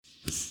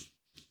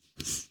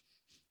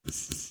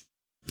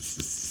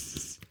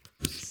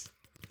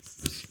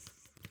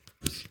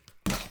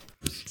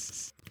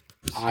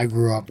I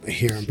grew up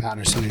here in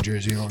Paterson, New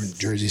Jersey, or in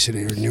Jersey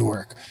City or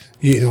Newark.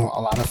 You know,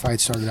 a lot of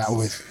fights started out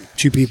with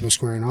two people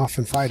squaring off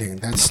and fighting.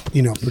 That's,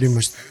 you know, pretty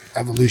much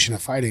evolution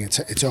of fighting.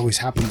 It's always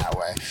happened that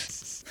way.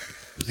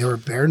 They were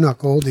bare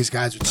knuckle. These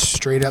guys would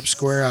straight up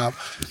square up,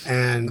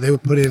 and they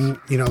would put in,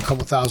 you know, a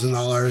couple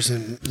 $1,000,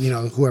 and, you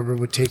know, whoever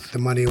would take the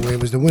money away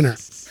was the winner.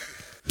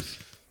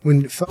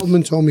 When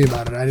Feldman told me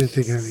about it, I didn't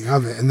think anything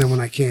of it. And then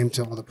when I came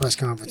to all the press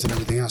conference and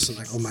everything else, I was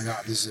like, oh my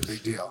God, this is a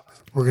big deal.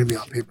 We're going to be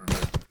on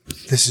pay-per-view.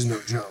 This is no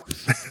joke.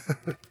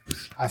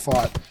 I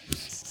fought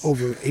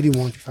over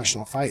 81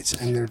 professional fights,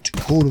 and they're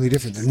totally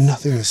different. They're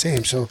nothing the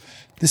same. So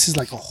this is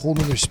like a whole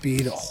nother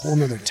speed, a whole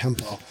nother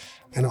tempo,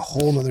 and a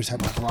whole nother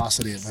type of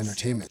velocity of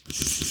entertainment.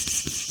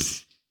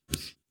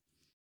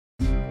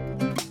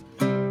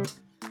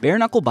 Bare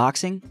knuckle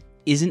boxing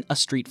isn't a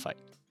street fight.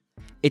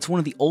 It's one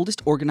of the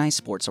oldest organized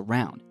sports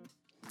around.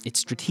 It's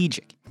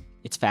strategic,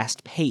 it's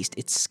fast-paced,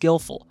 it's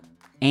skillful,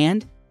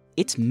 and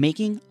it's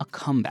making a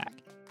comeback.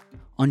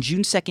 On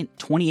June 2nd,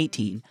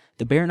 2018,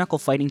 the Bare Knuckle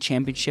Fighting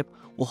Championship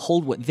will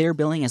hold what they're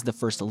billing as the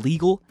first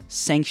legal,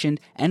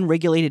 sanctioned, and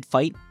regulated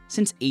fight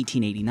since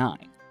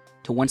 1889.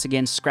 To once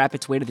again scrap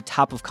its way to the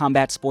top of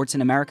combat sports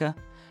in America,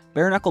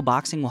 bare knuckle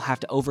boxing will have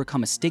to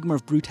overcome a stigma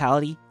of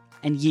brutality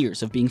and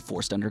years of being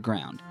forced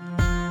underground.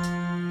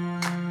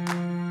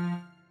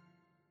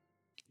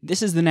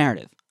 This is The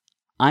Narrative.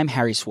 I'm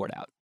Harry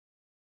Swartout.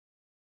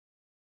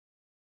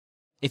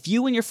 If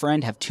you and your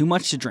friend have too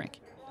much to drink,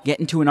 get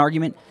into an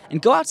argument,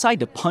 and go outside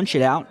to punch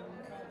it out,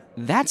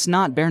 that's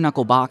not bare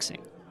knuckle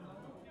boxing.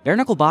 Bare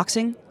knuckle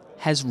boxing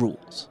has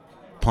rules.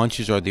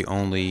 Punches are the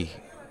only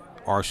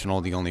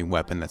arsenal, the only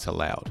weapon that's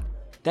allowed.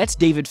 That's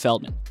David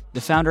Feldman,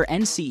 the founder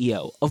and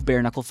CEO of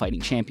Bare Knuckle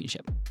Fighting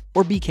Championship,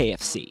 or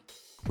BKFC.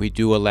 We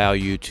do allow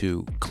you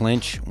to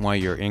clinch while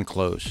you're in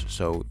close.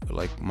 So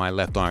like my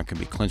left arm can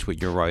be clinched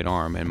with your right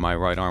arm, and my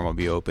right arm will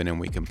be open, and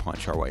we can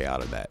punch our way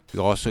out of that. We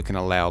also can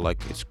allow, like,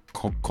 it's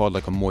called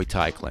like a Muay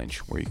Thai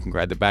clinch, where you can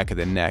grab the back of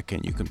the neck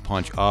and you can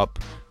punch up,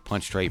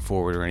 punch straight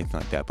forward, or anything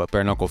like that. But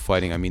bare knuckle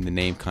fighting, I mean, the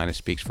name kind of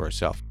speaks for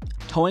itself.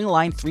 Towing a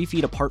line 3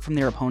 feet apart from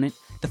their opponent,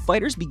 the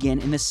fighters begin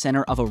in the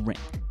center of a ring.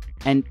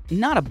 And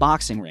not a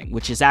boxing ring,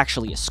 which is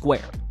actually a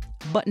square,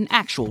 but an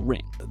actual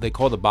ring. They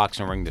call the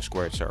boxing ring the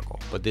squared circle,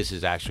 but this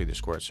is actually the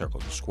squared circle.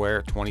 It's a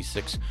square,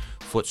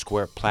 26-foot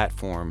square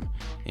platform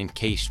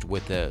encased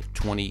with a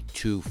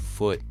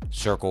 22-foot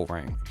circle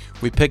ring.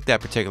 We picked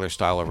that particular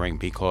style of ring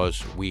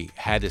because we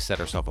had to set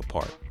ourselves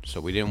apart. So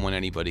we didn't want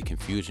anybody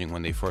confusing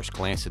when they first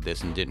glanced at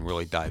this and didn't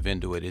really dive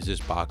into it. Is this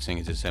boxing?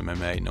 Is this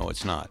MMA? No,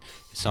 it's not.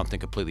 It's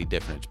something completely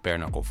different. It's bare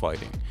knuckle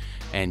fighting.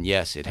 And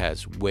yes, it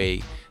has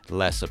way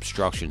less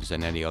obstructions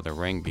than any other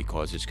ring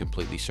because it's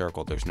completely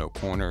circled. There's no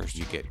corners.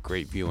 You get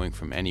great viewing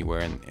from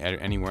anywhere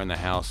in the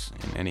house,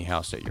 in any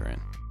house that you're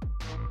in.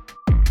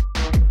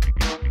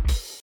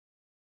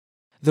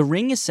 The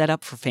ring is set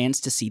up for fans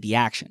to see the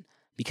action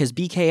because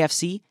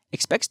BKFC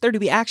expects there to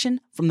be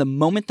action from the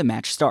moment the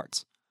match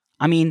starts.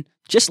 I mean,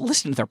 just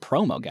listen to their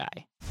promo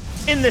guy.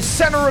 In the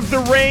center of the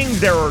ring,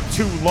 there are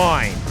 2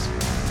 lines.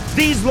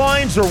 These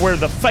lines are where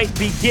the fight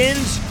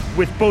begins,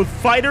 with both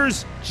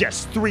fighters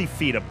just 3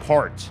 feet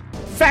apart.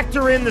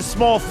 Factor in the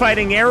small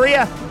fighting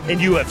area,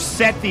 and you have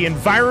set the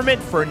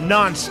environment for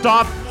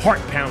non-stop,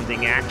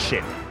 heart-pounding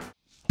action.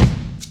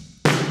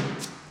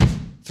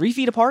 3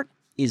 feet apart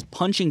is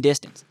punching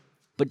distance,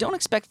 but don't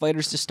expect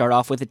fighters to start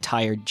off with a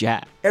tired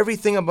jab.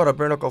 Everything about a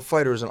bare knuckle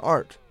fighter is an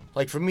art.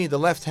 Like for me, the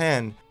left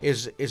hand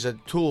is a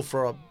tool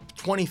for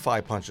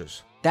 25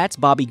 punches. That's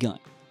Bobby Gunn,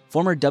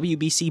 former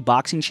WBC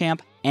boxing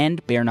champ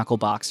and bare knuckle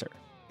boxer.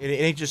 It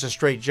ain't just a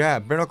straight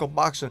jab. Bare knuckle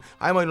boxing,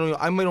 I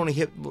might only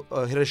hit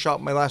a shot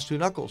with my last 2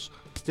 knuckles.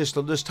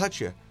 Just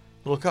touch you,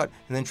 little cut,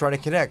 and then try to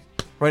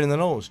connect right in the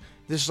nose.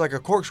 This is like a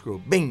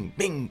corkscrew. Bing,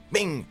 bing,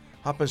 bing,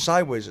 hopping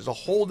sideways. It's a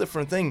whole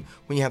different thing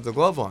when you have the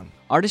glove on.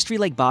 Artistry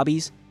like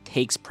Bobby's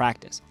takes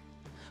practice.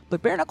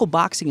 But bare knuckle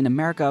boxing in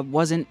America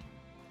wasn't,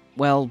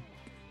 well,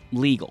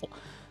 legal.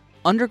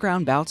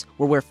 Underground bouts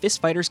were where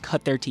fist fighters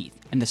cut their teeth,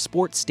 and the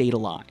sport stayed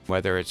alive.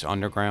 Whether it's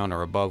underground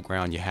or above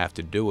ground, you have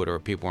to do it or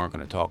people aren't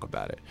going to talk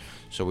about it.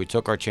 So we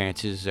took our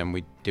chances and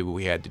we did what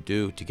we had to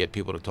do to get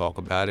people to talk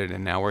about it,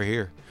 and now we're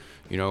here.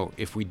 You know,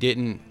 if we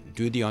didn't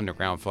do the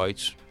underground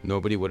fights,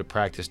 nobody would have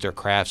practiced their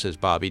crafts as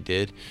Bobby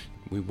did.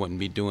 We wouldn't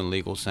be doing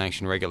legal,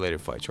 sanctioned, regulated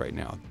fights right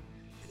now.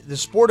 The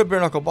sport of bare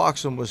knuckle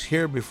boxing was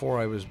here before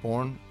I was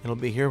born. It'll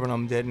be here when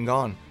I'm dead and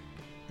gone.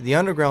 The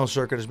underground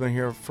circuit has been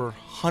here for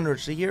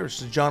hundreds of years,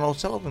 since John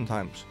O'Sullivan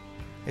times.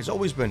 It's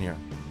always been here.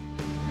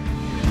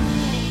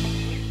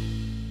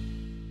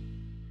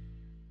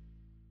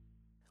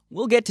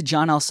 We'll get to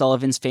John L.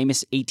 Sullivan's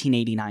famous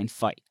 1889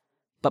 fight.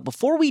 But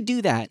before we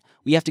do that,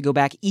 we have to go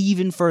back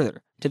even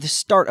further to the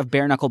start of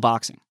bare knuckle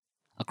boxing,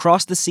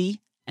 across the sea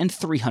and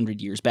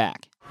 300 years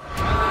back.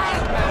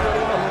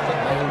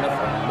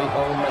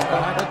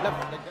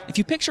 If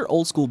you picture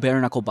old school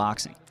bare knuckle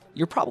boxing,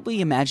 you're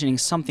probably imagining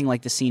something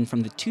like the scene from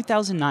the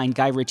 2009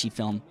 Guy Ritchie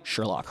film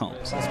Sherlock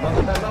Holmes.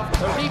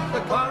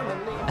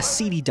 A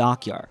seedy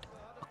dockyard,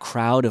 a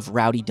crowd of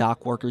rowdy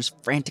dock workers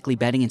frantically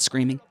betting and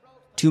screaming,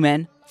 Two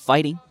men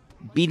fighting,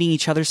 beating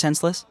each other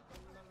senseless?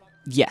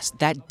 Yes,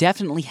 that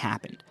definitely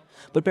happened.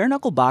 But bare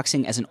knuckle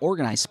boxing as an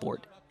organized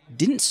sport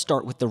didn't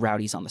start with the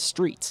rowdies on the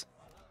streets.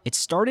 It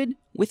started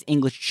with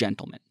English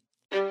gentlemen.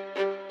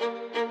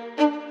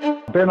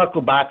 Bare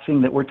knuckle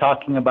boxing that we're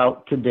talking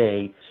about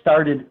today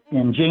started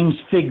in James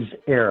Figg's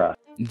era.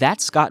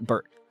 That's Scott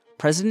Burt,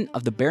 president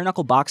of the Bare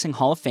Knuckle Boxing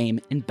Hall of Fame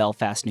in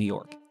Belfast, New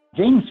York.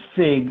 James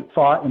Figg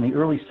fought in the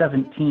early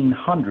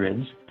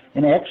 1700s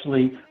and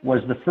actually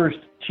was the first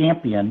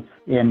champion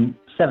in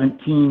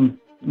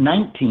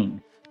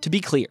 1719. To be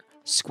clear,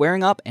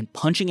 squaring up and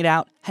punching it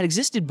out had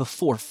existed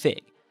before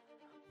Figg.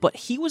 But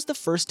he was the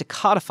first to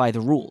codify the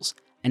rules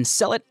and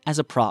sell it as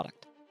a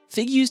product.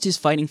 Figg used his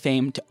fighting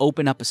fame to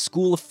open up a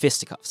school of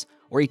fisticuffs,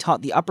 where he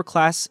taught the upper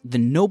class the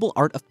noble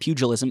art of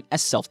pugilism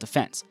as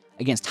self-defense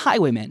against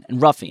highwaymen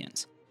and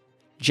ruffians.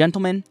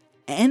 Gentlemen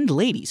and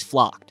ladies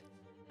flocked.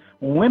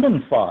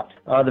 Women fought.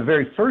 The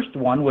very first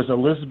one was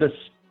Elizabeth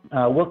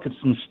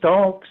Wilkinson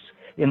Stokes.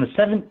 In the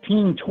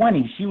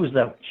 1720s,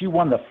 she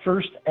won the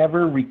first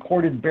ever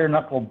recorded bare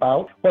knuckle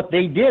bout. What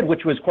they did,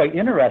 which was quite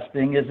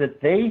interesting, is that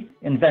they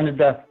invented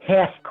the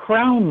half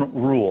crown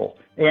rule.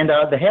 And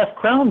the half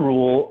crown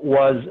rule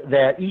was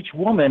that each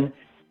woman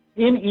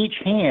in each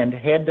hand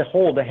had to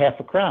hold a half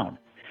a crown.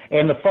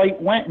 And the fight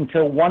went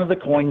until one of the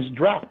coins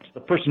dropped.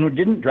 The person who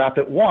didn't drop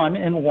it won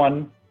and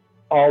won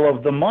all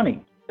of the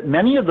money.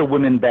 Many of the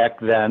women back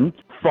then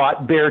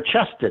fought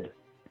bare-chested.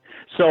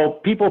 So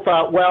people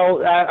thought,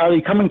 well, are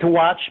they coming to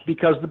watch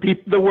because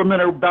the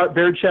women are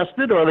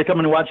bare-chested, or are they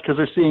coming to watch because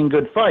they're seeing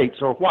good fights,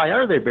 or why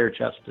are they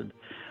bare-chested?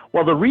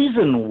 Well, the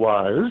reason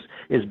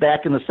is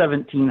back in the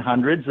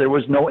 1700s, there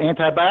was no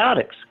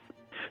antibiotics.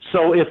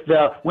 So if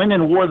the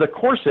women wore the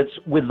corsets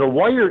with the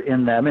wire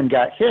in them and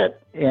got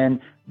hit, and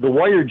the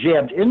wire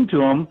jabbed into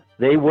them,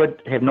 they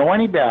would have no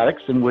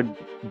antibiotics and would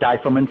die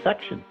from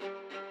infection.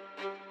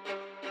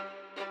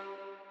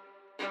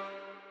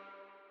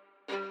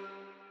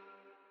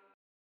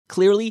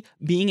 Clearly,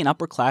 being an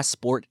upper-class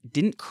sport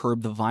didn't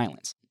curb the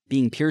violence.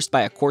 Being pierced by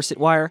a corset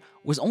wire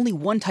was only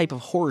one type of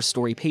horror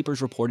story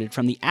papers reported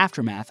from the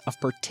aftermath of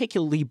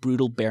particularly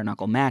brutal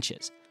bare-knuckle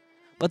matches.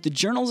 But the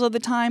journals of the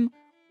time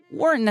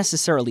weren't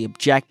necessarily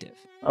objective.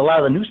 A lot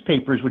of the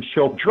newspapers would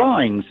show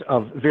drawings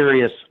of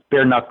various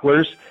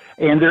bare-knucklers,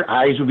 and their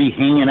eyes would be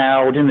hanging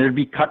out, and there'd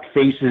be cut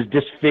faces,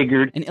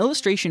 disfigured. An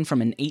illustration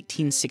from an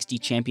 1860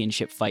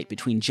 championship fight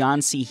between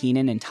John C.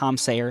 Heenan and Tom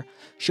Sayer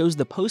shows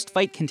the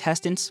post-fight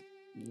contestants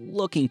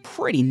looking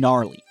pretty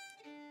gnarly.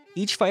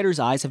 Each fighter's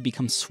eyes have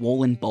become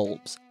swollen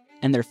bulbs,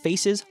 and their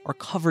faces are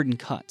covered in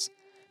cuts,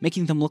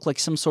 making them look like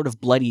some sort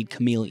of bloodied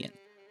chameleon.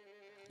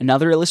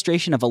 Another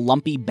illustration of a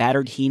lumpy,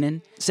 battered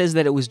Heenan says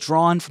that it was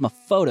drawn from a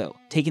photo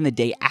taken the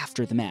day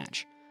after the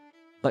match.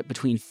 But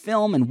between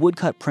film and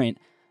woodcut print,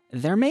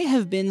 there may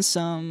have been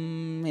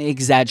some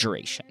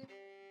exaggeration.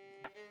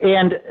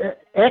 And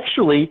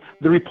actually,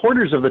 the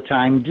reporters of the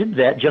time did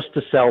that just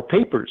to sell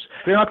papers.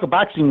 Bare knuckle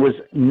boxing was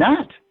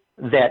not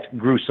that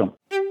gruesome.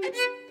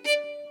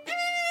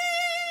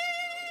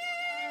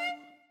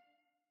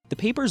 The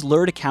paper's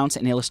lurid accounts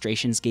and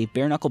illustrations gave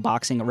bare knuckle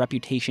boxing a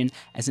reputation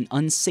as an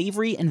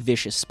unsavory and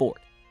vicious sport.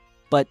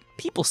 But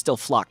people still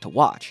flocked to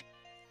watch.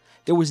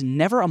 There was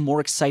never a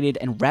more excited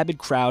and rabid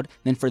crowd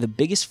than for the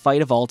biggest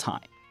fight of all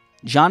time,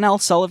 John L.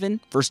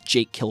 Sullivan versus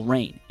Jake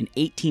Kilrain in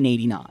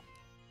 1889.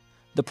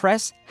 The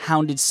press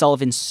hounded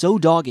Sullivan so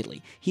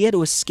doggedly he had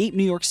to escape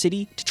New York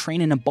City to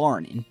train in a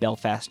barn in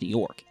Belfast, New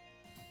York.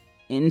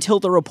 Until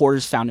the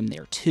reporters found him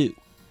there too.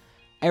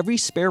 Every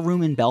spare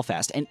room in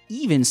Belfast, and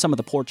even some of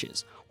the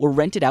porches, were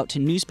rented out to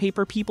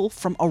newspaper people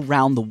from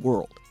around the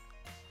world.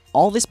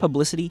 All this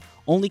publicity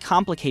only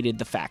complicated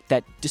the fact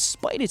that,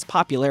 despite its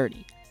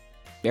popularity,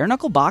 bare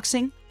knuckle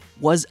boxing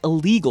was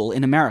illegal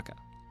in America.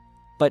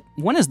 But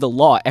when has the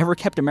law ever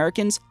kept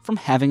Americans from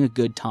having a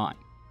good time?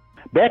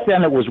 Back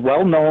then, it was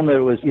well known that it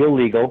was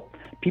illegal.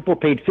 People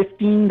paid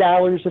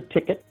 $15 a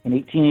ticket in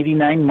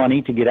 1889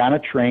 money to get on a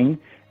train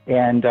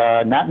and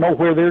not know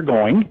where they're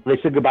going. They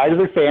said goodbye to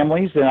their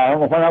families, and I don't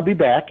know when I'll be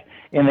back.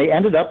 And they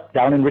ended up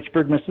down in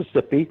Richburg,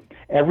 Mississippi.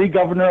 Every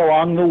governor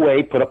along the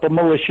way put up a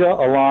militia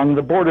along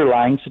the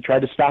borderlines to try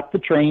to stop the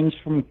trains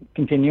from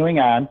continuing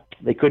on.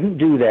 They couldn't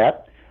do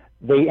that.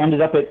 They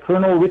ended up at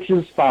Colonel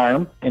Rich's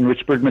farm in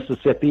Richburg,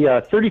 Mississippi,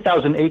 a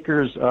 30,000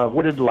 acres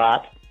wooded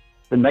lot.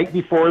 The night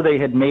before they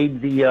had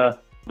made the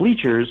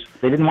bleachers,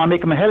 they didn't want to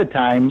make them ahead of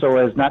time so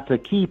as not to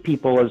key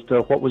people as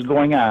to what was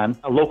going on.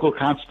 A local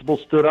constable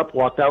stood up,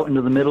 walked out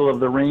into the middle of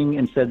the ring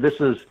and said, "This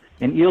is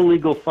an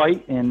illegal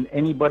fight, and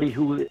anybody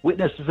who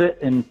witnesses it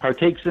and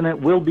partakes in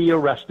it will be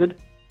arrested."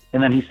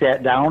 And then he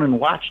sat down and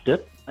watched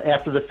it.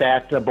 After the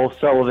fact, both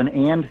Sullivan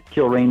and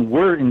Kilrain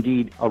were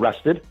indeed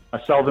arrested.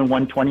 Sullivan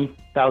won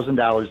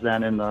 $20,000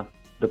 then in the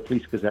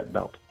Police Gazette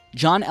belt.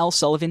 John L.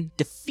 Sullivan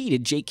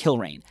defeated Jake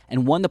Kilrain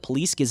and won the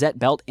Police Gazette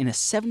belt in a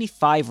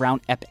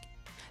 75-round epic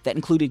that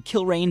included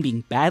Kilrain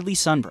being badly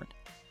sunburned,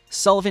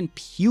 Sullivan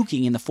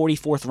puking in the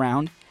 44th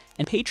round,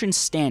 and patrons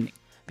standing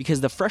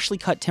because the freshly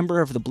cut timber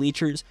of the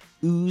bleachers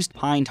oozed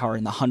pine tar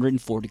in the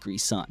 104-degree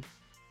sun.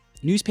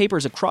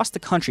 Newspapers across the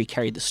country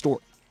carried the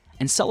story,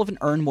 and Sullivan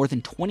earned more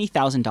than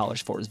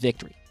 $20,000 for his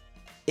victory.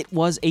 It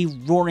was a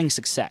roaring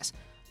success,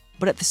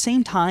 but at the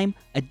same time,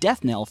 a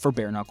death knell for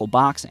bare knuckle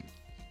boxing.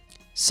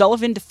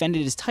 Sullivan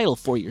defended his title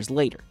 4 years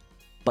later,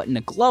 but in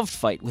a gloved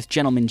fight with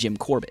gentleman Jim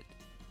Corbett.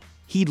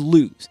 He'd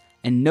lose,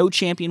 and no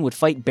champion would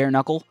fight bare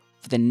knuckle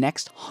for the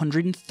next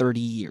 130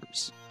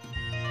 years.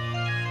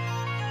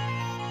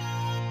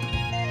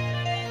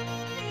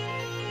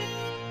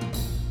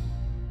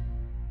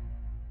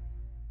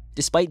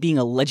 Despite being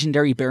a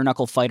legendary bare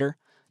knuckle fighter,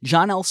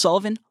 John L.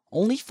 Sullivan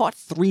only fought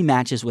 3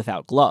 matches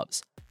without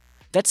gloves.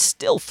 That's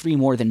still 3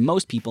 more than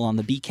most people on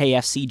the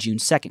BKFC June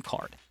 2nd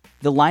card.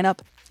 The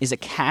lineup is a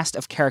cast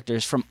of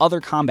characters from other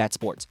combat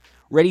sports,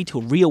 ready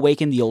to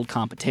reawaken the old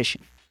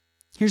competition.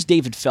 Here's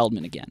David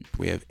Feldman again.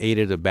 We have 8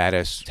 of the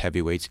baddest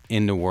heavyweights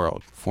in the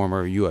world.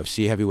 Former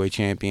UFC heavyweight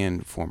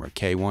champion, former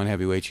K1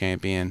 heavyweight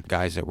champion,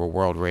 guys that were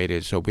world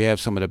rated. So we have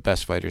some of the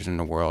best fighters in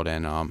the world,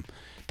 and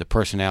the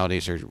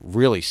personalities are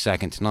really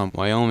second to none.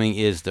 Wyoming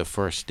is the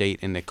first state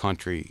in the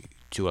country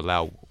to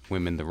allow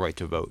women the right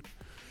to vote.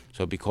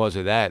 So because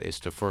of that, it's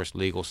the first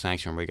legal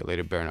sanctioned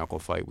regulated bare knuckle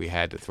fight. We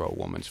had to throw a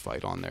woman's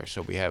fight on there.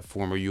 So we have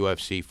former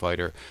UFC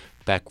fighter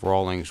Beck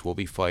Rawlings will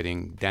be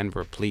fighting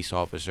Denver police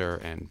officer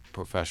and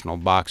professional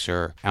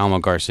boxer Alma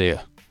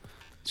Garcia.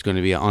 It's going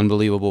to be an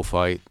unbelievable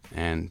fight,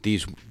 and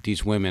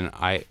these women,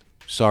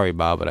 sorry,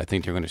 Bob, but I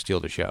think they're going to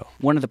steal the show.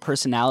 One of the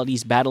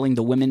personalities battling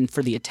the women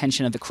for the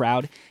attention of the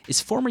crowd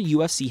is former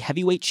UFC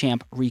heavyweight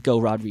champ Rico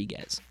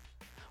Rodriguez.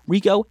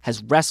 Rico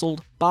has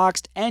wrestled,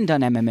 boxed, and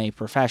done MMA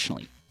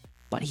professionally,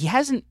 but he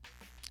hasn't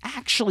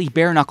actually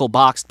bare knuckle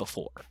boxed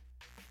before.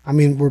 I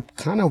mean, we're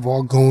kind of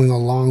all going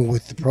along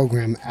with the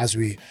program as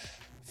we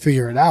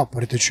figure it out,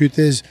 but the truth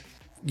is,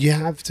 you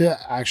have to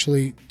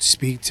actually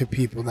speak to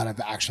people that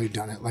have actually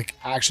done it. Like,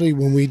 actually,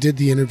 when we did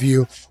the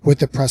interview with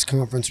the press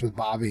conference with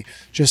Bobby,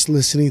 just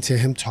listening to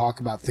him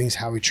talk about things,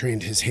 how he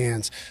trained his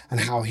hands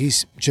and how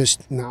he's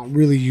just not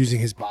really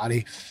using his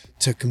body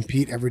to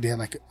compete every day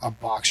like a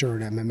boxer or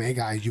an MMA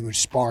guy. You would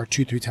spar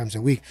 2-3 times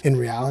a week. In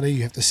reality,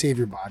 you have to save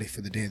your body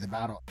for the day of the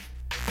battle.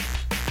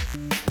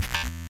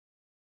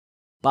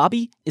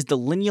 Bobby is the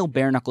lineal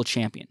bare knuckle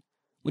champion,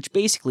 which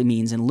basically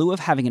means in lieu of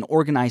having an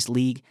organized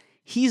league,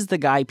 he's the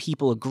guy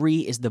people agree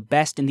is the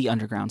best in the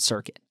underground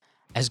circuit.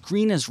 As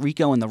green as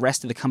Rico and the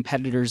rest of the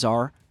competitors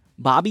are,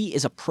 Bobby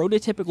is a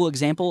prototypical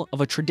example of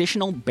a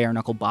traditional bare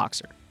knuckle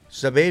boxer.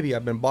 Since a baby,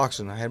 I've been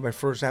boxing. I had my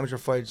first amateur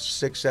fight at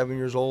 6-7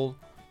 years old.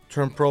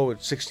 Turned pro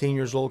at 16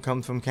 years old,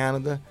 come from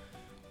Canada.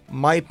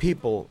 My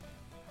people,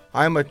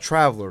 I'm a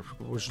traveler,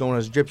 which is known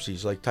as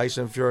gypsies, like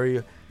Tyson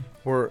Fury.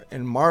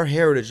 In our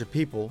heritage of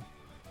people,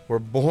 were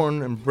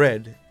born and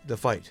bred to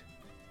fight.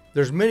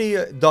 There's many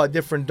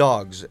different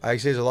dogs. I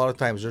say this a lot of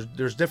times.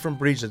 There's different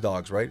breeds of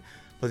dogs, right?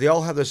 But they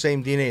all have the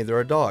same DNA.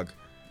 They're a dog.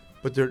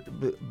 But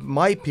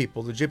my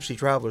people, the gypsy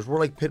travelers, we're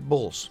like pit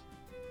bulls.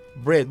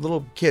 Bred,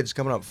 little kids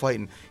coming up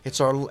fighting. It's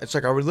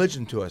like our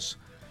religion to us.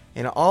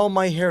 And all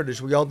my heritage,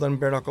 we all done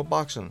bare knuckle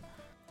boxing.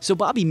 So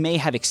Bobby may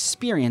have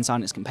experience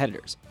on his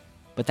competitors,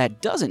 but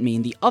that doesn't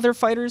mean the other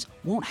fighters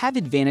won't have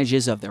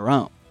advantages of their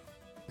own.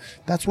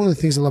 That's one of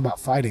the things I love about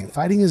fighting.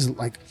 Fighting is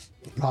like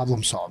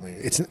problem solving.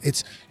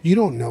 It's you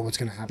don't know what's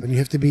going to happen. You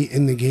have to be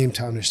in the game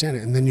to understand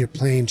it, and then you're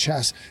playing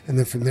chess, and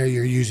then from there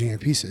you're using your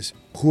pieces.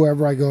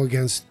 Whoever I go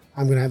against,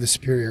 I'm going to have the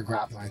superior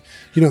grappling.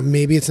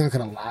 Maybe it's not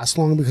going to last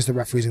long because the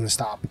referee's going to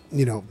stop,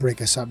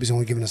 break us up. He's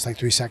only giving us like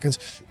 3 seconds,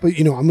 but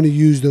I'm going to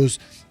use those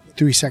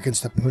 3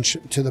 seconds to punch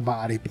to the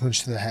body,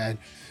 punch to the head.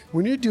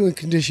 When you're doing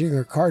conditioning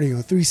or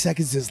cardio, 3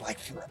 seconds is like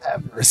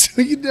forever.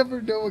 So you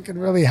never know what can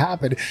really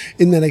happen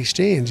in that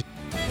exchange.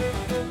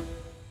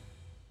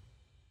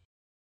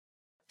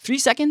 3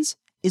 seconds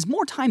is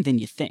more time than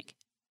you think.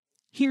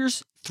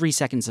 Here's 3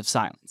 seconds of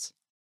silence.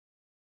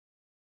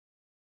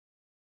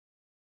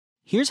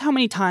 Here's how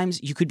many times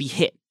you could be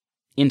hit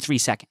in 3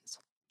 seconds.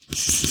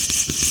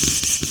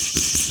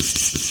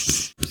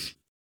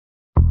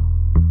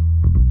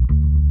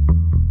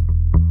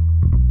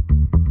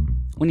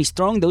 When he's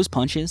throwing those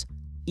punches,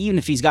 even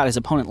if he's got his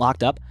opponent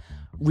locked up,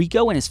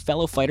 Rico and his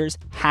fellow fighters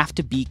have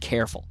to be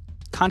careful.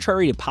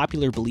 Contrary to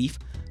popular belief,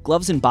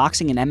 gloves in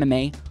boxing and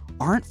MMA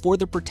aren't for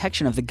the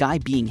protection of the guy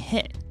being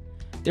hit.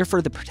 They're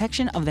for the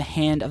protection of the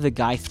hand of the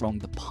guy throwing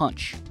the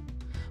punch.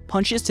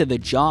 Punches to the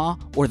jaw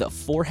or the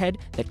forehead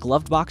that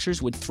gloved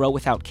boxers would throw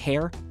without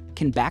care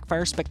can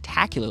backfire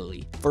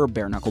spectacularly for a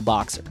bare knuckle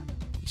boxer.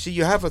 See,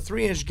 you have a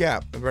 3-inch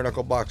gap in bare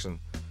knuckle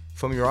boxing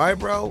from your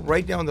eyebrow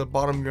right down to the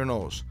bottom of your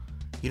nose.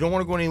 You don't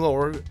want to go any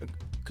lower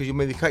because you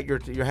maybe cut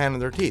your hand in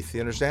their teeth, you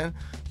understand?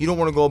 You don't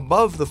want to go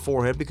above the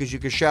forehead because you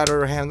could shatter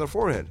your hand in their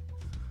forehead.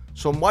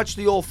 So watch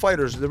the old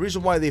fighters. The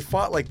reason why they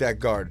fought like that,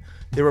 guard,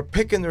 they were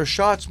picking their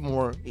shots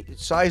more,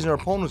 sizing their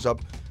opponents up,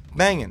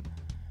 banging.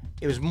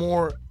 It was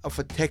more of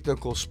a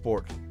technical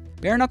sport.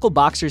 Bare knuckle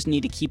boxers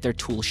need to keep their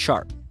tools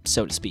sharp,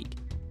 so to speak.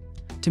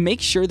 To make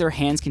sure their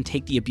hands can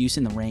take the abuse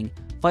in the ring,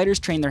 fighters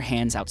train their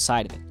hands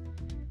outside of it.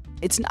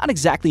 It's not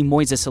exactly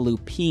Moises Alou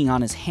peeing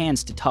on his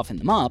hands to toughen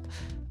them up,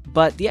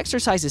 but the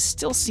exercises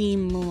still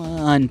seem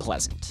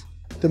unpleasant.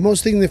 The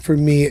most thing that for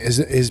me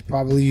is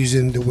probably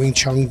using the Wing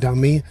Chun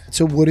dummy.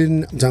 It's a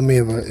wooden dummy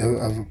of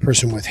a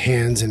person with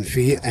hands and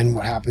feet, and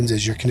what happens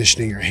is you're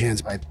conditioning your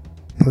hands by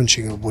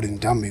punching a wooden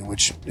dummy,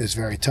 which is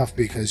very tough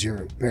because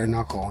you're bare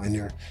knuckle and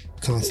you're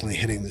constantly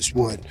hitting this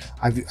wood.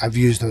 I've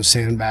used those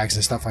sandbags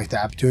and stuff like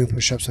that, doing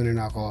push-ups on your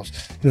knuckles.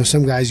 You know,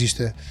 some guys used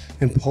to,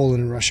 in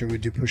Poland and Russia, would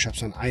do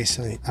push-ups on ice.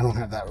 I don't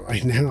have that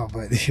right now,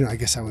 but you know, I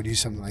guess I would use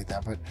something like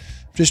that. But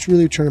just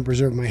really trying to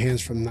preserve my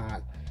hands from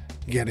not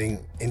getting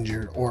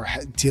injured or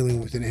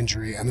dealing with an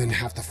injury and then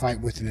have to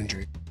fight with an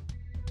injury.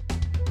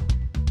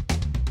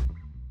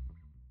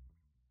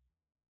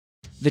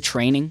 The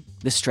training,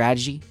 the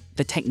strategy,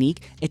 the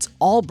technique, it's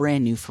all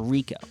brand new for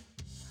Rico.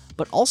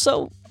 But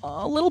also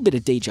a little bit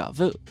of deja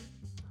vu.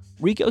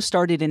 Rico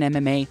started in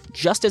MMA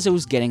just as it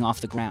was getting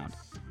off the ground,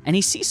 and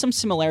he sees some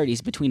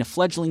similarities between a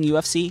fledgling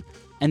UFC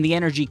and the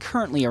energy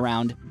currently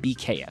around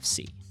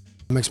BKFC.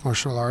 Mixed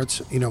martial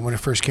arts, you know, when it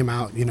first came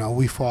out, you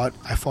know, I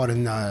fought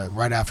in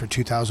right after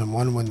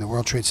 2001 when the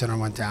World Trade Center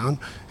went down,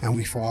 and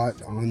we fought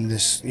on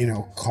this, you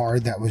know,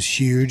 card that was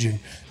huge, and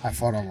I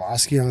fought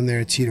Arlovsky on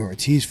there, Tito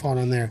Ortiz fought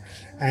on there,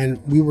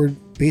 and we were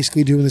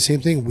basically doing the same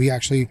thing. We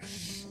actually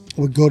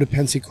would go to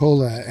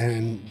Pensacola,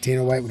 and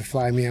Dana White would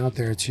fly me out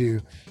there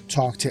to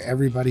talk to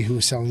everybody who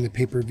was selling the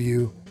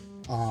pay-per-view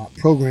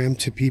program,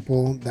 to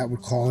people that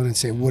would call in and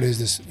say, what is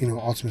this, you know,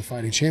 Ultimate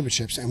Fighting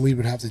Championships? And we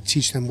would have to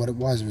teach them what it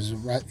was. It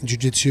was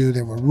jiu-jitsu,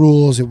 there were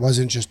rules, it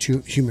wasn't just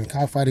human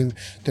cockfighting,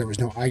 there was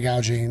no eye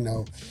gouging,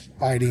 no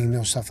biting,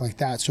 no stuff like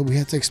that. So we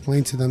had to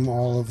explain to them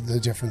all of the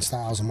different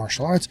styles of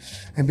martial arts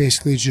and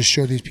basically just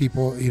show these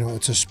people, you know,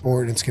 it's a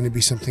sport and it's going to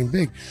be something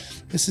big.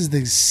 This is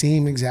the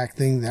same exact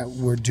thing that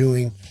we're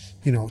doing,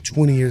 you know,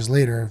 20 years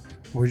later,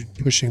 we're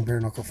pushing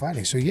bare knuckle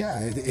fighting. So yeah,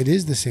 it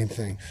is the same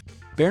thing.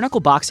 Bare knuckle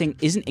boxing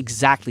isn't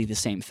exactly the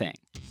same thing.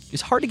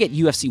 It's hard to get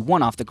UFC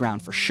 1 off the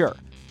ground for sure,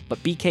 but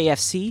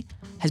BKFC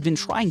has been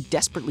trying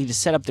desperately to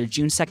set up their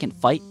June 2nd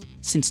fight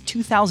since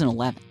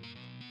 2011.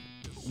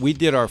 We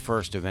did our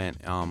first event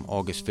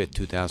August 5th,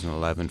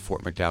 2011,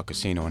 Fort McDowell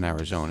Casino in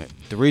Arizona.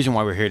 The reason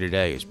why we're here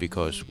today is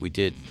because we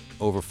did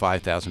over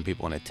 5,000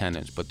 people in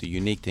attendance, but the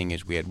unique thing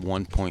is we had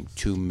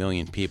 1.2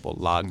 million people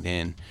logged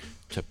in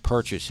to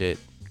purchase it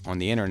on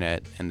the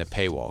internet, and the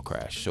paywall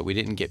crashed. So we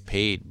didn't get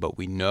paid, but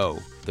we know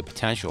the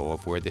potential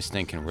of where this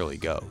thing can really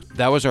go.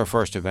 That was our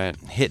first event.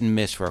 Hit and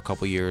miss for a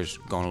couple years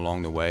going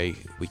along the way.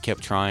 We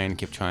kept trying.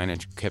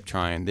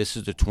 This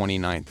is the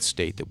 29th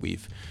state that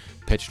we've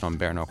pitched on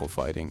bare knuckle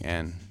fighting,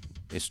 and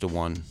it's the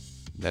one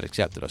that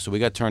accepted us. So we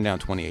got turned down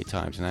 28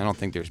 times, and I don't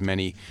think there's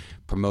many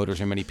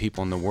promoters or many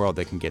people in the world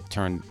that can get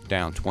turned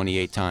down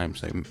 28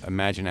 times. Like,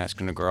 imagine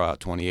asking a girl out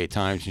 28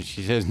 times and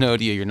she says no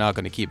to you, you're not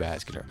going to keep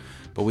asking her.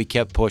 But we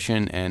kept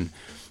pushing, and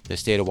the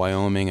state of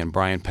Wyoming and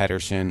Brian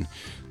Pedersen,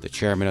 the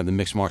chairman of the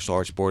mixed martial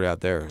arts board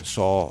out there,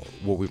 saw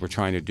what we were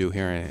trying to do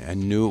here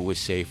and knew it was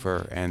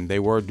safer. And they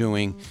were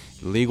doing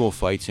legal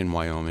fights in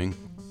Wyoming,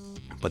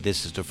 but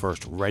this is the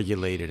first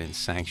regulated and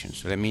sanctioned.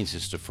 So that means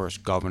it's the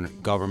first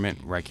government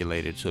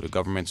regulated. So the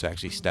government's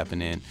actually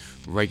stepping in,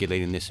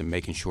 regulating this and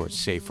making sure it's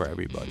safe for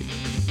everybody.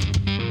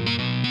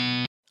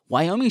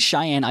 Wyoming's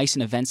Cheyenne Ice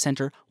and Event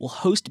Center will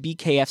host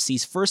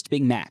BKFC's first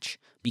big match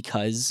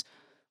because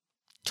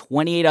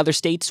 28 other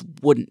states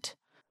wouldn't.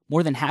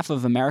 More than half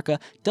of America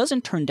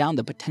doesn't turn down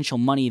the potential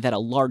money that a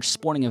large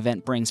sporting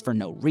event brings for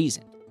no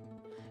reason.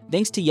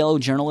 Thanks to yellow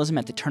journalism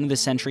at the turn of the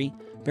century,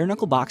 bare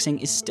knuckle boxing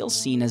is still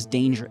seen as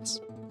dangerous.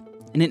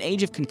 In an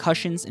age of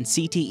concussions and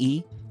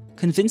CTE,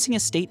 convincing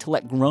a state to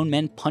let grown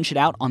men punch it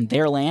out on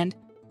their land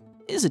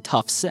is a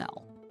tough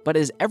sell. But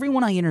as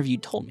everyone I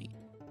interviewed told me,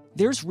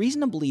 there's reason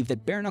to believe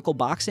that bare knuckle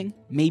boxing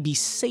may be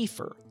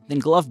safer than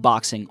glove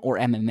boxing or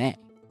MMA.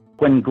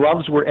 When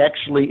gloves were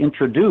actually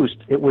introduced,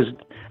 it was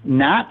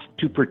not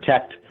to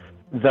protect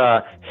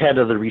the head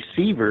of the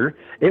receiver,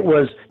 it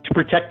was to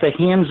protect the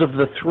hands of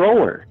the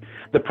thrower.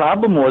 The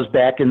problem was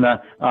back in the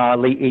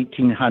late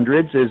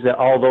 1800s is that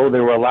although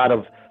there were a lot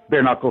of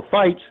bare knuckle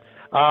fights,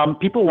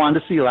 people wanted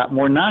to see a lot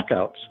more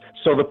knockouts.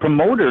 So the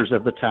promoters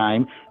of the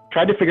time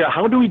tried to figure out,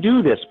 how do we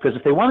do this? Because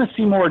if they want to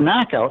see more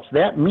knockouts,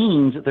 that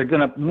means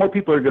that more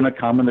people are going to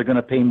come and they're going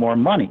to pay more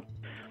money.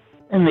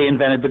 And they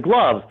invented the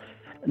glove.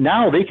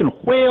 Now they can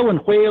whale and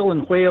whale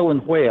and whale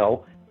and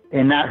whale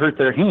and not hurt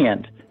their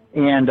hand.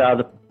 And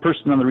the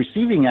person on the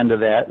receiving end of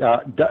that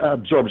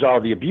absorbs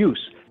all the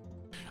abuse.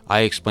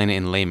 I explain it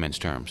in layman's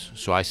terms.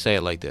 So I say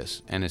it like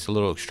this, and it's a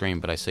little extreme,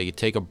 but I say you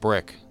take a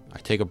brick. I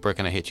take a brick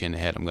and I hit you in the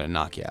head. I'm going to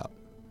knock you out.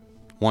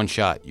 One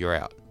shot, you're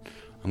out.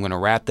 I'm going to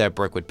wrap that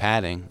brick with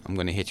padding. I'm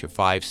going to hit you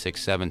 5, 6,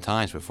 7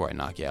 times before I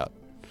knock you out.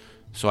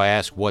 So I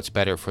ask, what's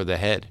better for the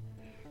head?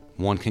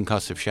 One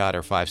concussive shot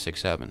or 5, 6,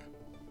 7?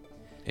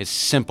 It's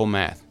simple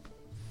math.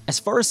 As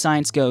far as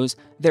science goes,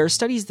 there are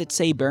studies that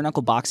say bare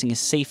knuckle boxing is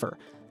safer,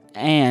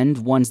 and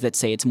ones that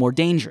say it's more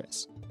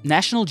dangerous.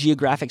 National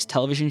Geographic's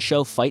television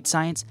show Fight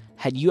Science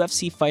had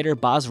UFC fighter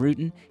Bas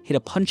Rutten hit a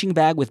punching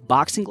bag with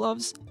boxing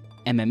gloves,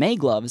 MMA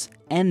gloves,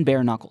 and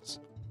bare knuckles.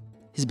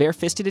 His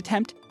bare-fisted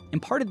attempt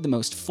imparted the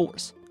most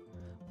force.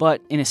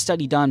 But in a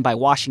study done by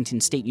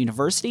Washington State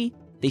University,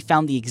 they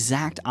found the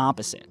exact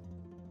opposite.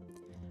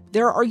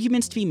 There are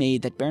arguments to be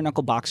made that bare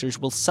knuckle boxers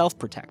will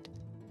self-protect,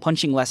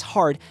 punching less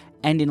hard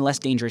and in less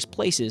dangerous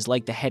places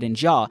like the head and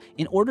jaw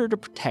in order to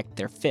protect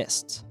their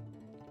fists.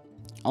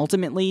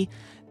 Ultimately,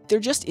 there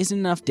just isn't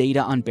enough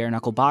data on bare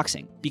knuckle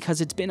boxing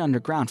because it's been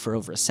underground for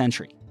over a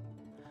century.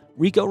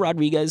 Rico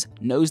Rodriguez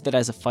knows that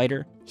as a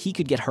fighter, he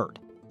could get hurt,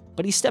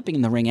 but he's stepping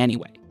in the ring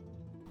anyway.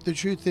 The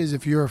truth is,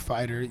 if you're a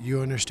fighter,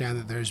 you understand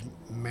that there's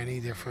many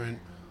different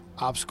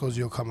obstacles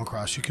you'll come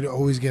across. You could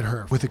always get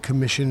hurt. With a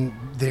commission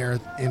there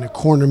and a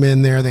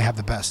cornerman there, they have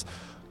the best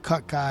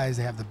cut guys,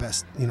 they have the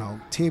best,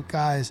 tape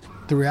guys.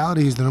 The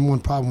reality is the number one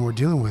problem we're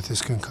dealing with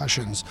is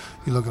concussions.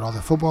 You look at all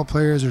the football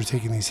players that are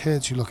taking these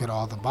hits, you look at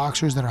all the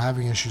boxers that are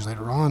having issues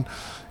later on.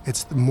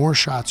 It's the more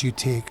shots you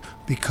take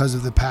because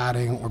of the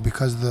padding or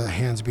because of the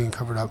hands being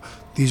covered up,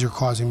 these are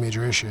causing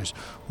major issues.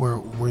 Where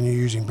when you're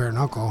using bare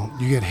knuckle,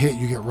 you get hit,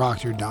 you get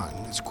rocked, you're done.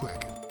 It's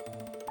quick.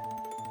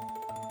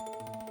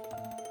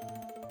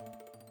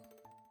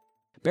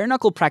 Bare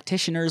knuckle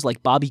practitioners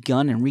like Bobby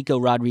Gunn and Rico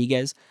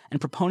Rodriguez, and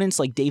proponents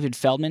like David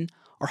Feldman,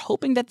 are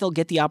hoping that they'll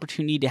get the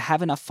opportunity to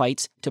have enough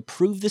fights to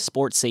prove the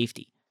sport's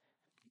safety.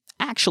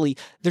 Actually,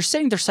 they're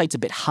setting their sights a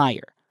bit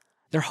higher.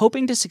 They're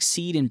hoping to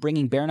succeed in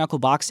bringing bare knuckle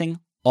boxing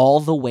all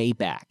the way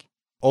back.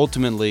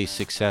 Ultimately,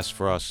 success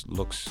for us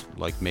looks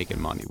like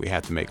making money. We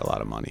have to make a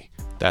lot of money.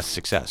 That's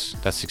success.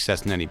 That's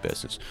success in any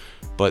business.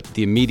 But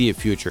the immediate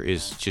future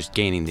is just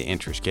gaining the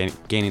interest,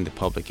 gaining the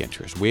public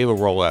interest. We have a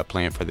rollout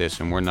plan for this,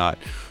 and we're not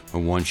a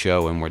one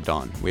show and we're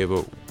done. We have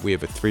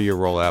a 3-year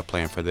rollout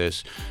plan for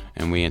this,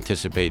 and we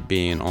anticipate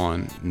being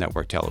on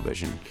network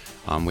television.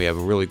 We have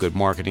a really good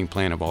marketing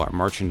plan of all our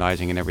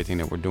merchandising and everything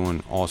that we're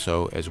doing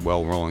also as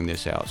well, rolling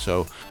this out.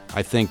 So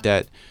I think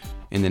that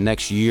in the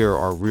next year,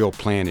 our real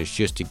plan is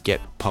just to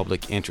get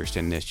public interest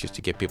in this, just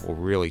to get people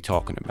really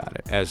talking about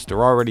it. As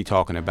they're already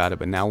talking about it,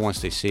 but now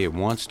once they see it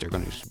once, they're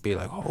going to be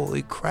like,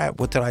 holy crap,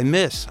 what did I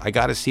miss? I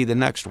got to see the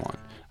next one.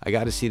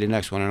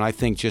 And I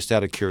think just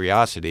out of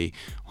curiosity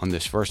on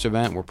this first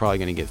event, we're probably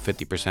going to get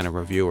 50% of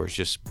our viewers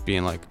just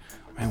being like,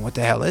 man, what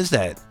the hell is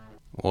that?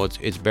 Well,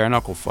 it's bare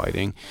knuckle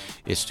fighting.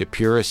 It's the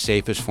purest,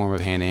 safest form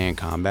of hand-to-hand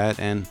combat,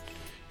 and,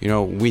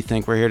 we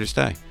think we're here to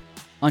stay.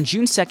 On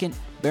June 2nd,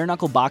 bare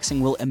knuckle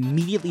boxing will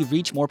immediately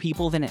reach more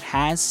people than it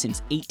has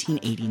since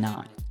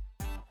 1889.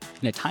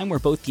 In a time where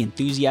both the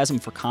enthusiasm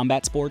for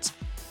combat sports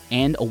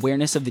and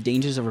awareness of the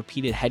dangers of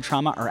repeated head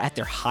trauma are at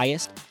their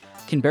highest,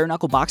 can bare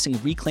knuckle boxing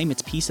reclaim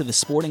its piece of the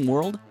sporting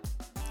world?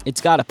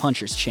 It's got a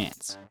puncher's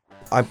chance.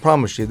 I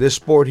promise you, this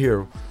sport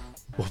here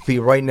will be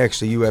right next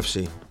to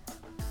UFC.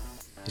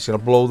 It's going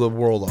to blow the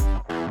world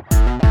up.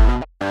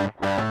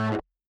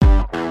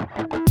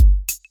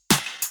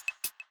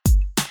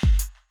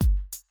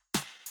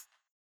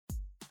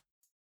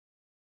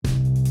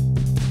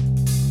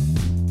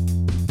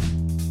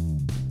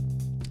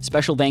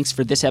 Special thanks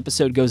for this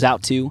episode goes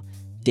out to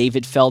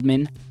David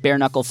Feldman, Bare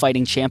Knuckle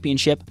Fighting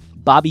Championship,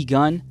 Bobby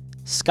Gunn,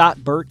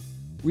 Scott Burt,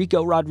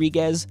 Rico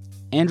Rodriguez,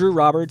 Andrew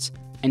Roberts,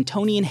 and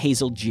Tony and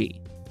Hazel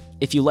G.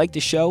 If you like the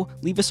show,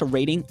 leave us a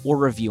rating or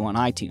review on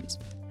iTunes.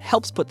 It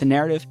helps put the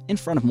narrative in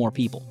front of more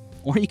people.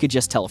 Or you could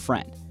just tell a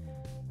friend.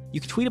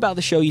 You can tweet about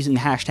the show using the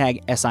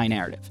hashtag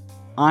SINarrative.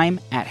 I'm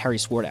at Harry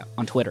Swartout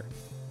on Twitter.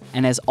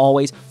 And as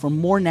always, for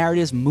more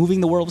narratives moving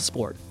the world of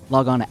sport,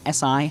 log on to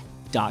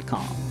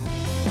SI.com.